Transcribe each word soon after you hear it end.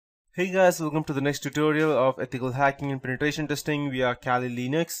Hey guys, welcome to the next tutorial of ethical hacking and penetration testing via Kali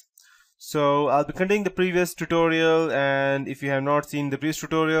Linux. So I'll be continuing the previous tutorial, and if you have not seen the previous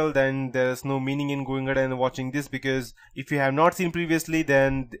tutorial, then there is no meaning in going ahead and watching this, because if you have not seen previously,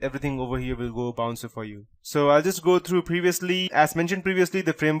 then everything over here will go bouncer for you. So I'll just go through previously. As mentioned previously,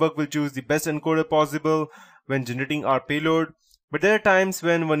 the framework will choose the best encoder possible when generating our payload. But there are times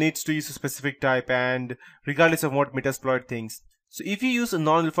when one needs to use a specific type, and regardless of what Metasploit thinks. So if you use a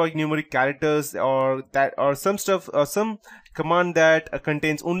non-alphanumeric characters or some stuff or some command that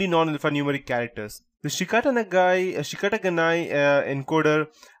contains only non-alphanumeric characters, the Shikata-Ganai encoder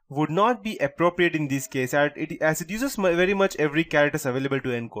would not be appropriate in this case, as it uses very much every characters available to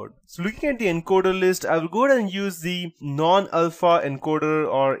encode. So looking at the encoder list, I will go ahead and use the non-alpha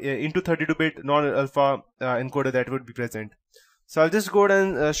encoder, or into 32-bit non-alpha encoder that would be present. So I'll just go ahead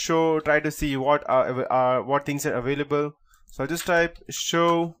and try to see what things are available. So I'll just type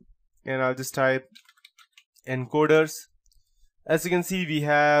show, and I'll just type encoders. As you can see, we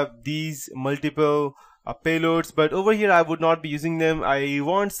have these multiple payloads, but over here I would not be using them. I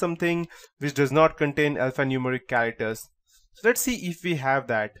want something which does not contain alphanumeric characters. So let's see if we have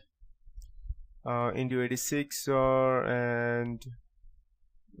that. Into 86 and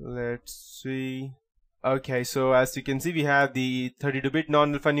let's see. Okay, so as you can see, we have the 32-bit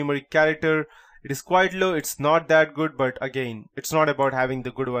non-alphanumeric character. It is quite low, it's not that good, but again, it's not about having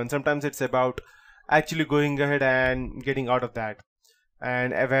the good one. Sometimes it's about actually going ahead and getting out of that.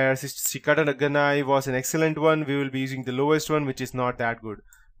 And whereas Shikata-Ganai was an excellent one, we will be using the lowest one, which is not that good.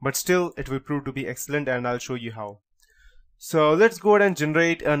 But still, it will prove to be excellent, and I'll show you how. So let's go ahead and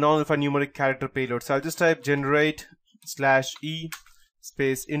generate a non-alphanumeric character payload. So I'll just type generate /e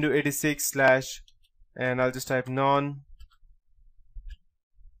space into 86 / and I'll just type non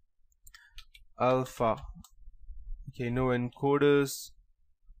alpha. Okay, no encoders,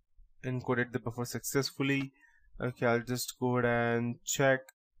 encoded the buffer successfully. Okay, I'll just go ahead and check.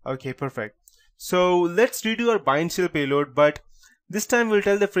 Okay, perfect. So let's redo our bind shell payload, but this time we'll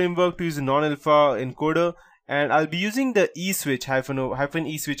tell the framework to use a non-alpha encoder, and I'll be using the e switch hyphen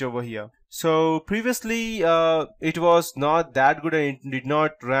e switch over here. So previously it was not that good and it did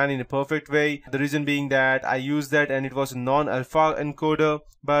not run in a perfect way. The reason being that I used that and it was a non-alpha encoder,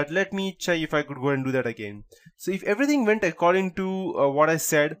 but let me check if I could go and do that again. So if everything went according to what I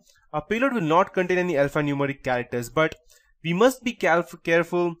said, our payload will not contain any alphanumeric characters, but we must be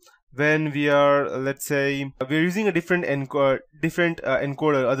careful when we are, let's say, we're using a different encoder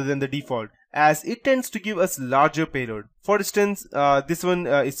other than the default, as it tends to give us larger payload. For instance, this one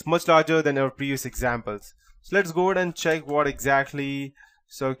is much larger than our previous examples. So let's go ahead and check what exactly.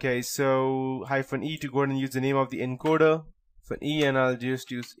 So okay, so -e to go ahead and use the name of the encoder, -e, and I'll just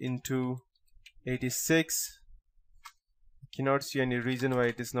use into 86. Cannot see any reason why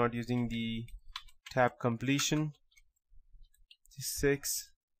it is not using the tab completion.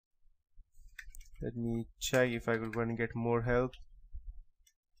 6. Let me check if I could go and get more help.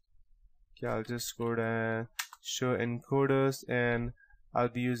 Okay, I'll just go and show encoders, and I'll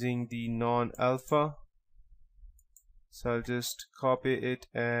be using the non-alpha. So I'll just copy it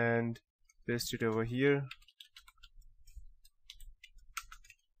and paste it over here.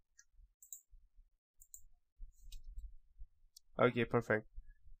 Okay, perfect.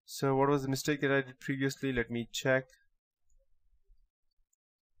 So what was the mistake that I did previously? Let me check.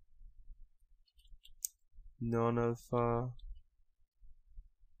 Non-alpha.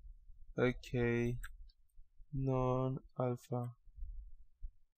 Okay, non-alpha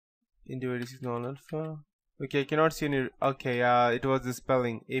into 86 non-alpha. Okay, I cannot see any. Okay, it was the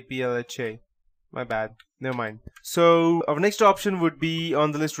spelling APLHA. My bad. Never mind. So our next option would be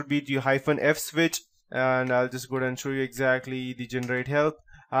on the list would be the -F switch, and I'll just go ahead and show you exactly the generate help.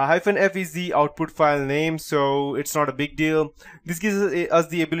 -F is the output file name, so it's not a big deal. This gives us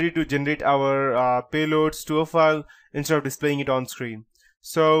the ability to generate our payloads to a file instead of displaying it on screen.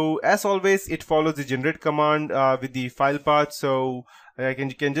 So as always, it follows the generate command with the file path. So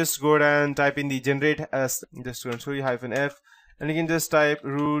you can just go ahead and type in the generate as, just to show you -F, and you can just type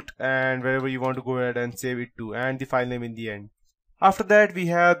root and wherever you want to go ahead and save it to, and the file name in the end. After that, we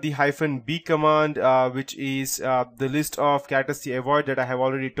have the -b command, which is the list of characters to avoid that I have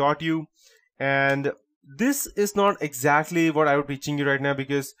already taught you. And this is not exactly what I would be teaching you right now,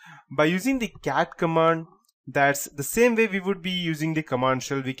 because by using the cat command, that's the same way we would be using the command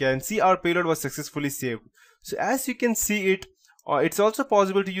shell, we can see our payload was successfully saved. So as you can see it, it's also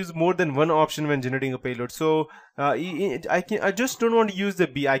possible to use more than one option when generating a payload. So I just don't want to use the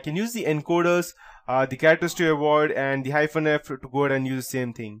B. I can use the encoders, the characters to avoid, and the -F to go ahead and use the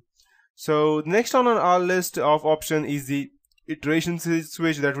same thing. So the next one on our list of option is the iteration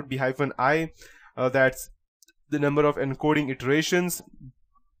switch, that would be -I. That's the number of encoding iterations.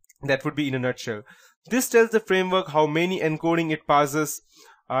 That would be in a nutshell. This tells the framework how many encoding it passes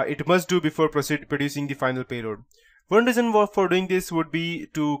it must do before producing the final payload. One reason for doing this would be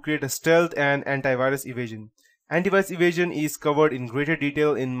to create a stealth and antivirus evasion. Antivirus evasion is covered in greater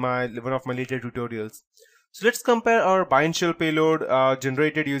detail in one of my later tutorials. So let's compare our bind shell payload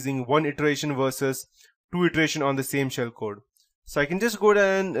generated using one iteration versus two iteration on the same shell code. So I can just go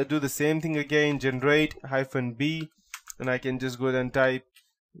ahead and do the same thing again, generate -b, and I can just go ahead and type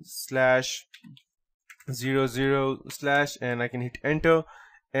 /00/ and I can hit enter,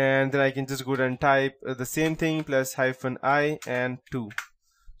 and then I can just go ahead and type the same thing plus -I and 2.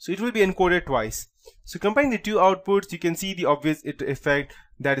 So it will be encoded twice. So comparing the two outputs, you can see the obvious effect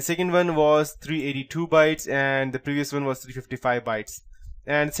that the second one was 382 bytes and the previous one was 355 bytes.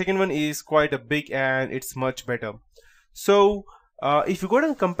 And the second one is quite a big and it's much better. So if you go ahead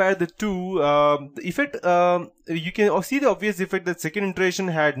and compare the two, the effect, you can see the obvious effect that second iteration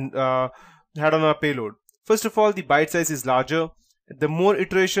had on our payload. First of all, the byte size is larger. The more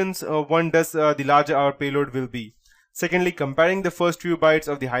iterations one does, the larger our payload will be. Secondly, comparing the first few bytes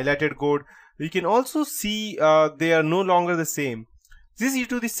of the highlighted code, you can also see they are no longer the same. This is due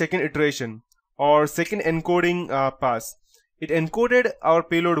to the second iteration or second encoding pass. It encoded our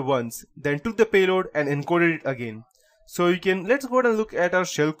payload once, then took the payload and encoded it again. So let's go ahead and look at our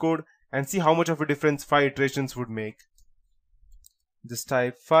shell code and see how much of a difference 5 iterations would make. Just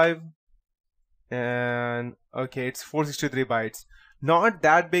type 5 and okay, it's 463 bytes. Not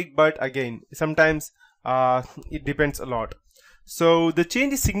that big, but again, sometimes it depends a lot. So the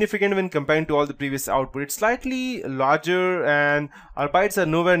change is significant when compared to all the previous output. It's slightly larger and our bytes are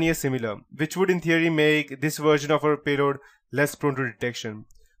nowhere near similar, which would in theory make this version of our payload less prone to detection.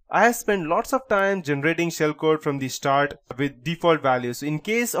 I have spent lots of time generating shellcode from the start with default values. So in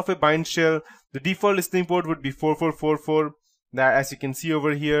case of a bind shell, the default listening port would be 4444, that as you can see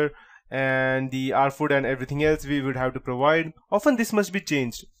over here, and the RFOD and everything else we would have to provide. Often this must be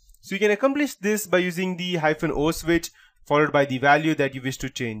changed. So you can accomplish this by using the -O switch followed by the value that you wish to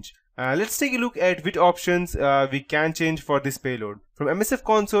change. Let's take a look at which options we can change for this payload. From MSF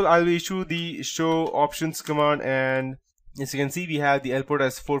console, I'll issue the show options command, and as you can see we have the L port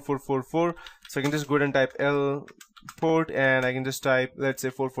as 4444. So I can just go ahead and type L port and I can just type, let's say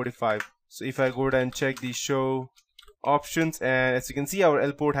 445. So if I go ahead and check the show options, and as you can see our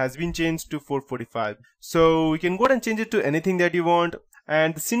L port has been changed to 445. So we can go ahead and change it to anything that you want,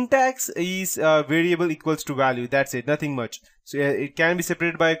 and the syntax is variable equals to value. That's it, nothing much. So it can be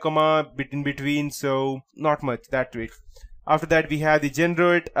separated by a comma in between, so not much that way. After that we have the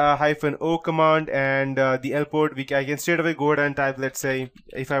generate -O command, and the L port I can straight away go ahead and type, let's say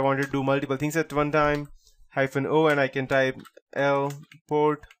if I want to do multiple things at one time, -O, and I can type L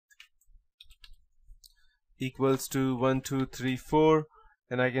port equals to 1 2 3 4,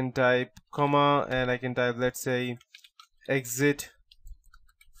 and I can type comma, and I can type, let's say exit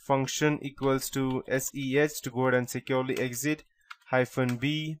function equals to SEH to go ahead and securely exit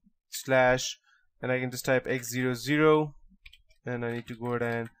 -B slash, and I can just type x00, and I need to go ahead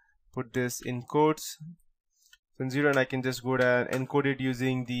and put this in quotes and 0, and I can just go ahead and encode it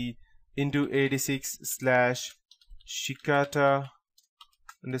using the into 86 slash shikata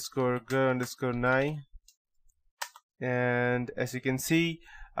 _g_9. And as you can see,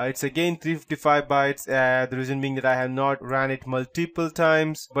 it's again 355 bytes. The reason being that I have not ran it multiple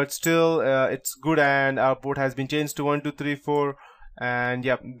times, but still it's good, and our port has been changed to 1 2 3 4, and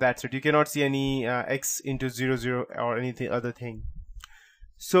yeah, that's it. You cannot see any x into 00 or anything other thing.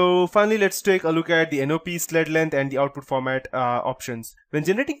 So finally, let's take a look at the NOP, sled length, and the output format options. When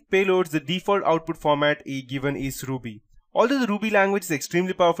generating payloads, the default output format given is Ruby. Although the Ruby language is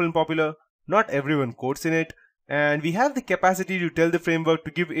extremely powerful and popular, not everyone codes in it. And we have the capacity to tell the framework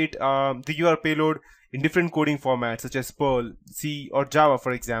to give it our payload in different coding formats such as Perl, C, or Java,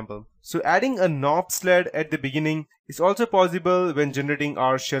 for example. So adding a NOP sled at the beginning is also possible when generating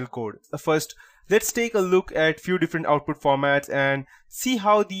our shell code. First, let's take a look at few different output formats and see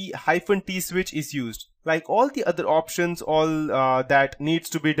how the -T switch is used. Like all the other options, all that needs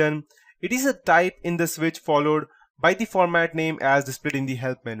to be done, it is a type in the switch followed by the format name as displayed in the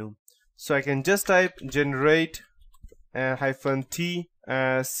help menu. So I can just type generate -T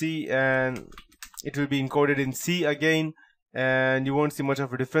C, and it will be encoded in C again, and you won't see much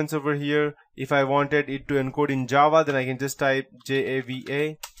of a difference over here. If I wanted it to encode in Java, then I can just type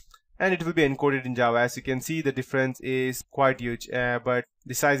JAVA, and it will be encoded in Java. As you can see, the difference is quite huge, but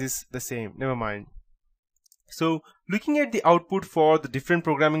the size is the same. Never mind. So Looking at the output for the different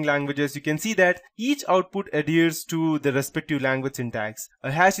programming languages, you can see that each output adheres to the respective language syntax.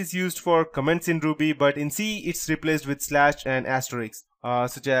 A hash is used for comments in Ruby, but in C it's replaced with slash and asterisk,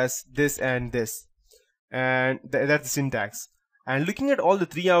 such as this and this. And that's the syntax. And looking at all the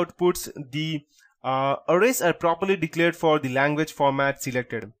three outputs, the arrays are properly declared for the language format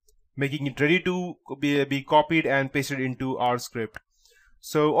selected, making it ready to be copied and pasted into our script.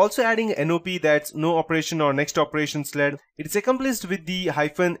 So also adding NOP, that's no operation or next operation sled. It is accomplished with the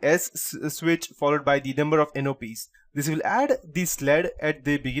 -s switch followed by the number of NOPs. This will add the sled at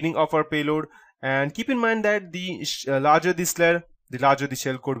the beginning of our payload, and keep in mind that the larger the sled, the larger the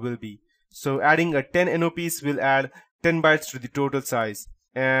shellcode will be. So adding a 10 NOPs will add 10 bytes to the total size.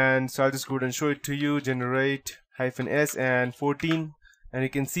 And so I'll just go ahead and show it to you. Generate -s and 14. And you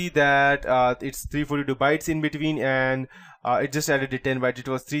can see that it's 342 bytes in between, and it just added the 10 bytes. It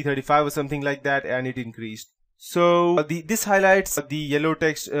was 335 or something like that, and it increased. So this highlights the yellow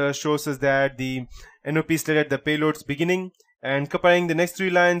text shows us that the NOP sled at the payload's beginning, and comparing the next three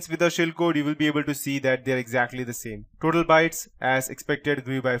lines with the shellcode, you will be able to see that they're exactly the same. Total bytes, as expected,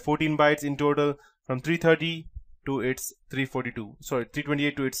 grew by 14 bytes in total from 330 to its 342. Sorry,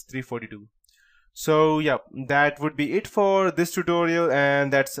 328 to its 342. So yeah, that would be it for this tutorial,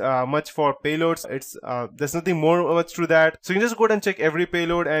 and that's much for payloads. It's there's nothing more much to that. So you can just go ahead and check every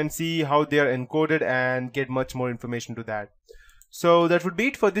payload and see how they are encoded and get much more information to that. So that would be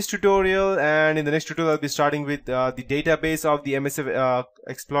it for this tutorial, and in the next tutorial I'll be starting with the database of the MSF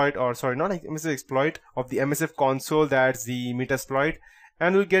exploit, or sorry, not MSF exploit, of the MSF console, that's the Metasploit,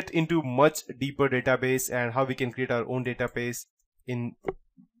 and we'll get into much deeper database and how we can create our own database in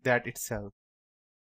that itself.